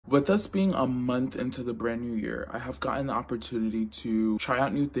With us being a month into the brand new year, I have gotten the opportunity to try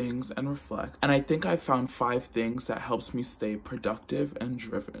out new things and reflect, and I think I found 5 things that helps me stay productive and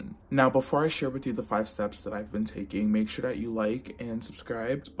driven. Now, before I share with you the 5 steps that I've been taking, make sure that you like and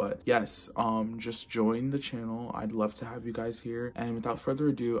subscribe. But yes, just join the channel. I'd love to have you guys here. And without further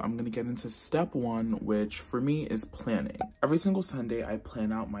ado, I'm gonna get into step 1, which for me is planning. Every single Sunday, I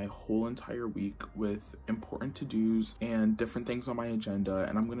plan out my whole entire week with important to-dos and different things on my agenda,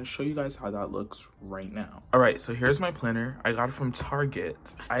 and I'm gonna show you guys how that looks right now. All right, so here's my planner. I got it from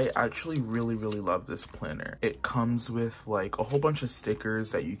Target. I actually really love this planner. It comes with like a whole bunch of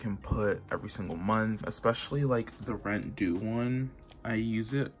stickers that you can put every single month, especially like the rent due one. I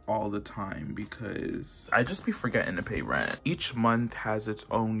use it all the time because I just be forgetting to pay rent. Each month has its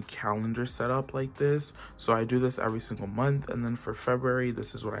own calendar set up like this. So I do this every single month. And then for February,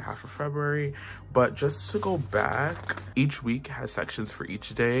 this is what I have for February. But just to go back, each week has sections for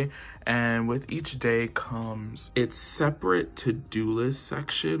each day. And with each day comes its separate to-do list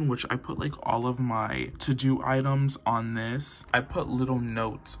section, which I put like all of my to-do items on this. I put little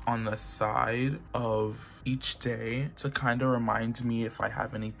notes on the side of each day to kind of remind me if I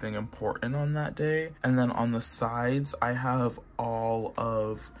have anything important on that day. And then on the sides, I have all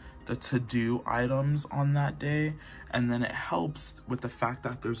of the to-do items on that day. And then it helps with the fact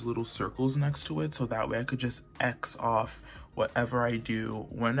that there's little circles next to it, so that way I could just X off whatever I do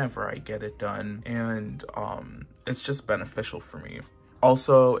whenever I get it done. And it's just beneficial for me.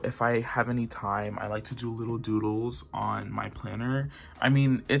 Also, if I have any time, I like to do little doodles on my planner. I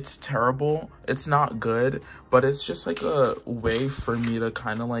mean, it's terrible, it's not good, but it's just like a way for me to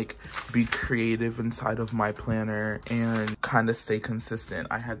kind of like be creative inside of my planner and kind of stay consistent.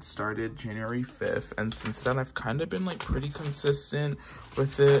 I had started January 5th, and since then I've kind of been like pretty consistent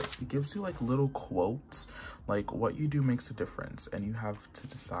with it. It gives you like little quotes, like what you do makes a difference, and you have to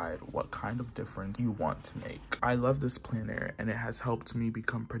decide what kind of difference you want to make. I love this planner, and it has helped me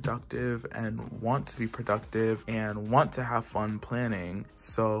become productive and want to be productive and want to have fun planning.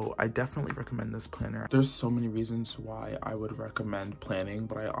 So I definitely recommend this planner. There's so many reasons why I would recommend planning,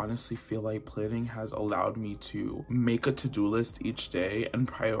 but I honestly feel like planning has allowed me to make a to-do list each day and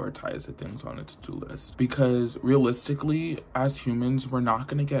prioritize the things on a to-do list. Because realistically, as humans, we're not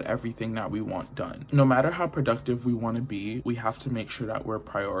going to get everything that we want done. No matter how productive we want to be, we have to make sure that we're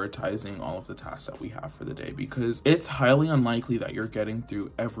prioritizing all of the tasks that we have for the day, because it's highly unlikely that you're getting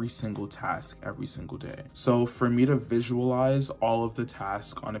through every single task every single day. So for me to visualize all of the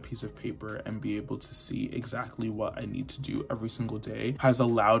tasks on a piece of paper and be able to see exactly what I need to do every single day has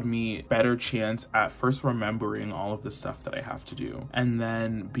allowed me better chance at first remembering all of the stuff that I have to do, and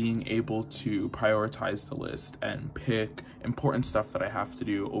then being able to prioritize the list and pick important stuff that I have to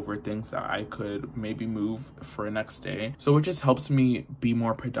do over things that I could maybe move for a next day. So it just helps me be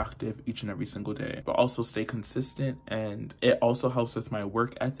more productive each and every single day, but also stay consistent. And it also helps with my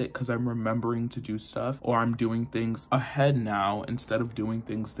work ethic because I'm remembering to do stuff, or I'm doing things ahead now instead of doing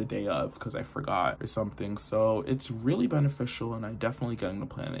things the day of because I forgot or something. So it's really beneficial, and I definitely get into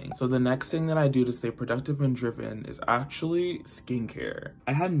planning. So the next thing that I do to stay productive and driven is actually skincare.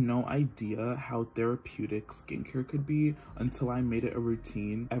 I had no idea how therapeutic skincare could be until I made it a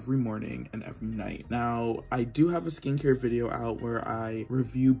routine every morning and every night. Now, I do have a skincare video out where I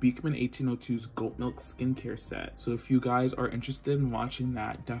review Beekman 1802's goat milk skincare set. So if you guys are interested in watching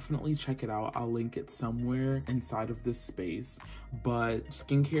that, definitely check it out. I'll link it somewhere inside of this space. But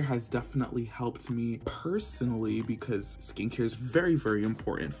skincare has definitely helped me personally because skincare is very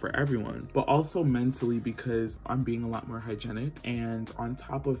important for everyone, but also mentally because I'm being a lot more hygienic. And on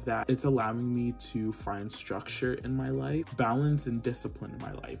top of that, it's allowing me to find structure in my life, balance and discipline in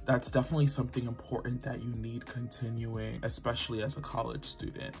my life. That's definitely something important that you need continuing, especially as a college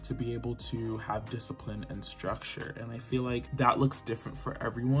student, to be able to have discipline and structure. And I feel like that looks different for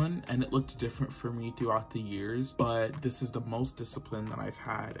everyone, and it looked different for me throughout the years, but this is the most discipline that I've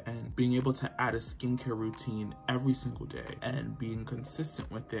had. And being able to add a skincare routine every single day and being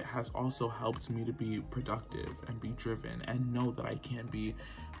consistent with it has also helped me to be productive and be driven and know that I can be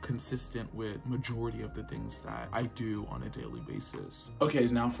consistent with majority of the things that I do on a daily basis. Okay,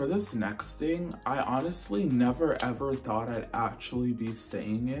 now for this next thing, I honestly never ever thought I'd actually be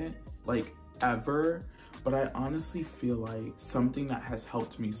saying it, like ever. But I honestly feel like something that has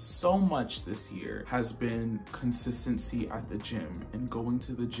helped me so much this year has been consistency at the gym and going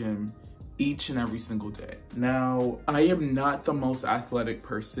to the gym each and every single day. Now, I am not the most athletic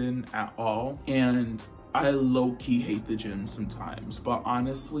person at all, and I low-key hate the gym sometimes, but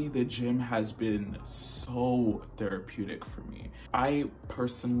honestly, the gym has been so therapeutic for me. I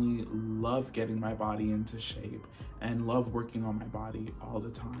personally love getting my body into shape and love working on my body all the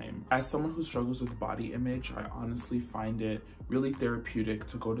time. As someone who struggles with body image, I honestly find it really therapeutic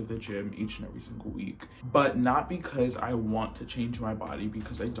to go to the gym each and every single week. But not because I want to change my body,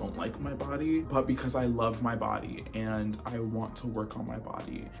 because I don't like my body, but because I love my body and I want to work on my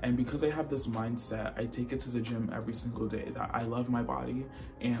body. And because I have this mindset, I take it to the gym every single day that I love my body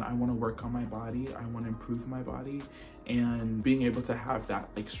and I want to work on my body, I want to improve my body. And being able to have that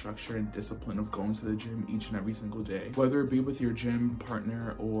like structure and discipline of going to the gym each and every single day, whether it be with your gym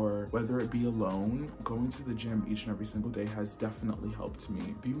partner or whether it be alone, going to the gym each and every single day has definitely helped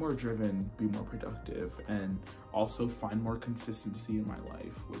me be more driven, be more productive, and also find more consistency in my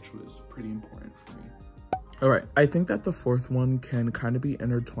life, which was pretty important for me. All right, I think that the fourth one can kind of be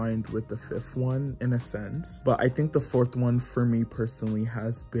intertwined with the fifth one in a sense, but I think the fourth one for me personally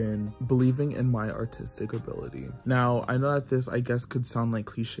has been believing in my artistic ability. Now, I know that this, I guess, could sound like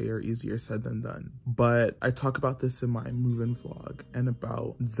cliche or easier said than done, but I talk about this in my move-in vlog and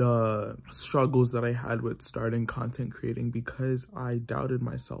about the struggles that I had with starting content creating because I doubted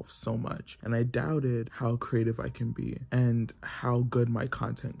myself so much, and I doubted how creative I can be and how good my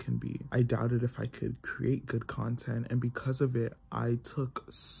content can be. I doubted if I could create good content, and because of it I took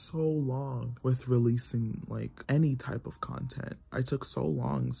so long with releasing like any type of content. I took so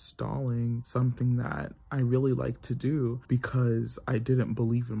long stalling something that I really like to do because I didn't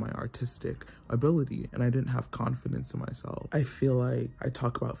believe in my artistic ability and I didn't have confidence in myself. I feel like I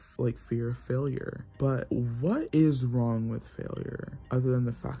talk about like fear of failure, but what is wrong with failure other than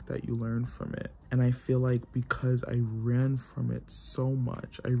the fact that you learn from it? And I feel like because I ran from it so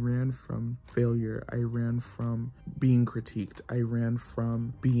much, I ran from failure, I ran from being critiqued, I ran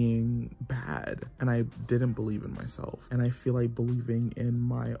from being bad, and I didn't believe in myself. And I feel like believing in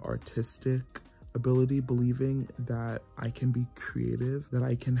my artistic ability, believing that I can be creative, that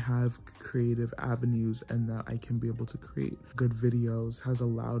I can have creative avenues, and that I can be able to create good videos has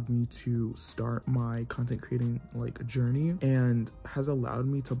allowed me to start my content creating like journey and has allowed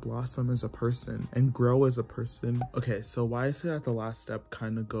me to blossom as a person and grow as a person. Okay, so why I say that the last step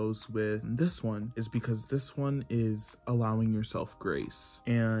kind of goes with this one is because this one is allowing yourself grace,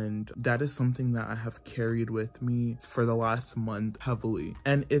 and that is something that I have carried with me for the last month heavily.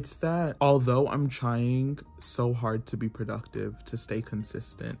 And it's that although I'm trying so hard to be productive, to stay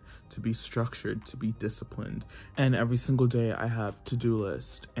consistent, to be structured, to be disciplined, and every single day I have to-do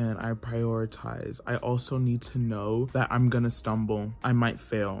list and I prioritize, I also need to know that I'm gonna stumble. I might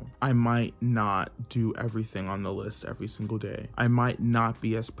fail. I might not do everything on the list every single day. I might not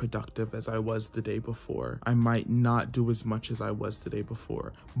be as productive as I was the day before. I might not do as much as I was the day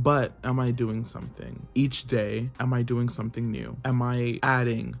before. But am I doing something? Each day, am I doing something new? Am I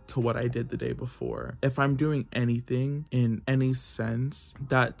adding to what I did the day before? If I'm doing anything in any sense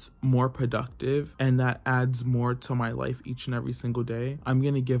that's more productive and that adds more to my life each and every single day, I'm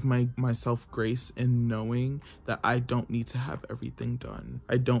gonna give myself grace in knowing that I don't need to have everything done.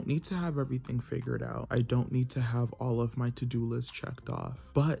 I don't need to have everything figured out. I don't need to have all of my to-do list checked off,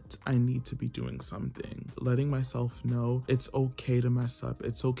 but I need to be doing something. Letting myself know it's okay to mess up.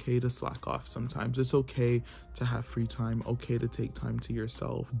 It's okay to slack off sometimes. It's okay to have free time, okay to take time to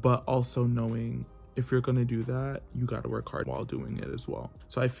yourself, but also knowing if you're gonna do that, you gotta work hard while doing it as well.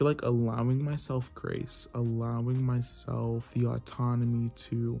 So I feel like allowing myself grace, allowing myself the autonomy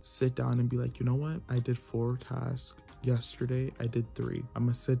to sit down and be like, you know what? I did 4 tasks. Yesterday, I did 3. I'm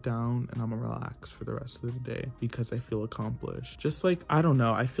gonna sit down and I'm gonna relax for the rest of the day because I feel accomplished. Just like, I don't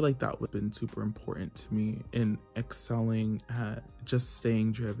know, I feel like that would have been super important to me in excelling at just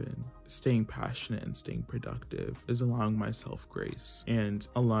staying driven, staying passionate, and staying productive, is allowing myself grace and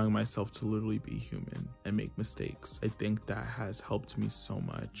allowing myself to literally be human and make mistakes. I think that has helped me so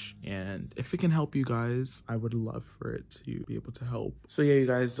much, and if it can help you guys, I would love for it to be able to help. So yeah, you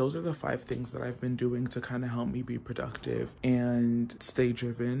guys, those are the 5 things that I've been doing to kind of help me be productive and stay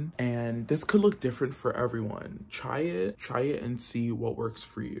driven, and this could look different for everyone. Try it and see what works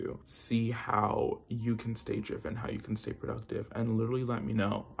for you. See how you can stay driven, how you can stay productive, and literally let me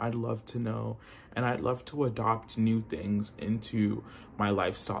know. I'd love to know, and I'd love to adopt new things into my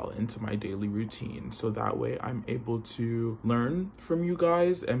lifestyle, into my daily routine, so that way I'm able to learn from you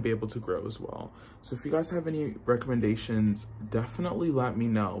guys and be able to grow as well. So if you guys have any recommendations, definitely let me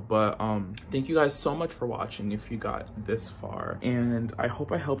know. But thank you guys so much for watching if you got this far, and I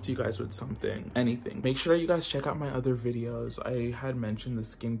hope I helped you guys with something, anything. Make sure you guys check out my other videos. I had mentioned the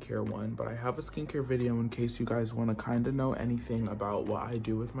skincare one, but I have a skincare video in case you guys want to kind of know anything about what I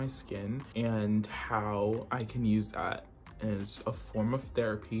do with my skin and how I can use that is a form of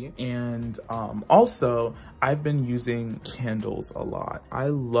therapy. And also I've been using candles a lot. I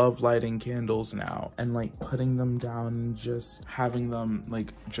love lighting candles now and like putting them down and just having them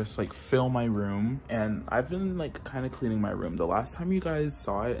like just like fill my room. And I've been like kind of cleaning my room. The last time you guys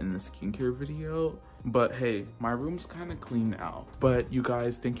saw it in the skincare video, but hey, my room's kind of clean now. But you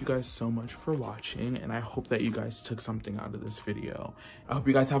guys, thank you guys so much for watching, and I hope that you guys took something out of this video. I hope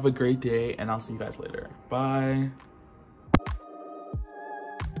you guys have a great day, and I'll see you guys later. Bye.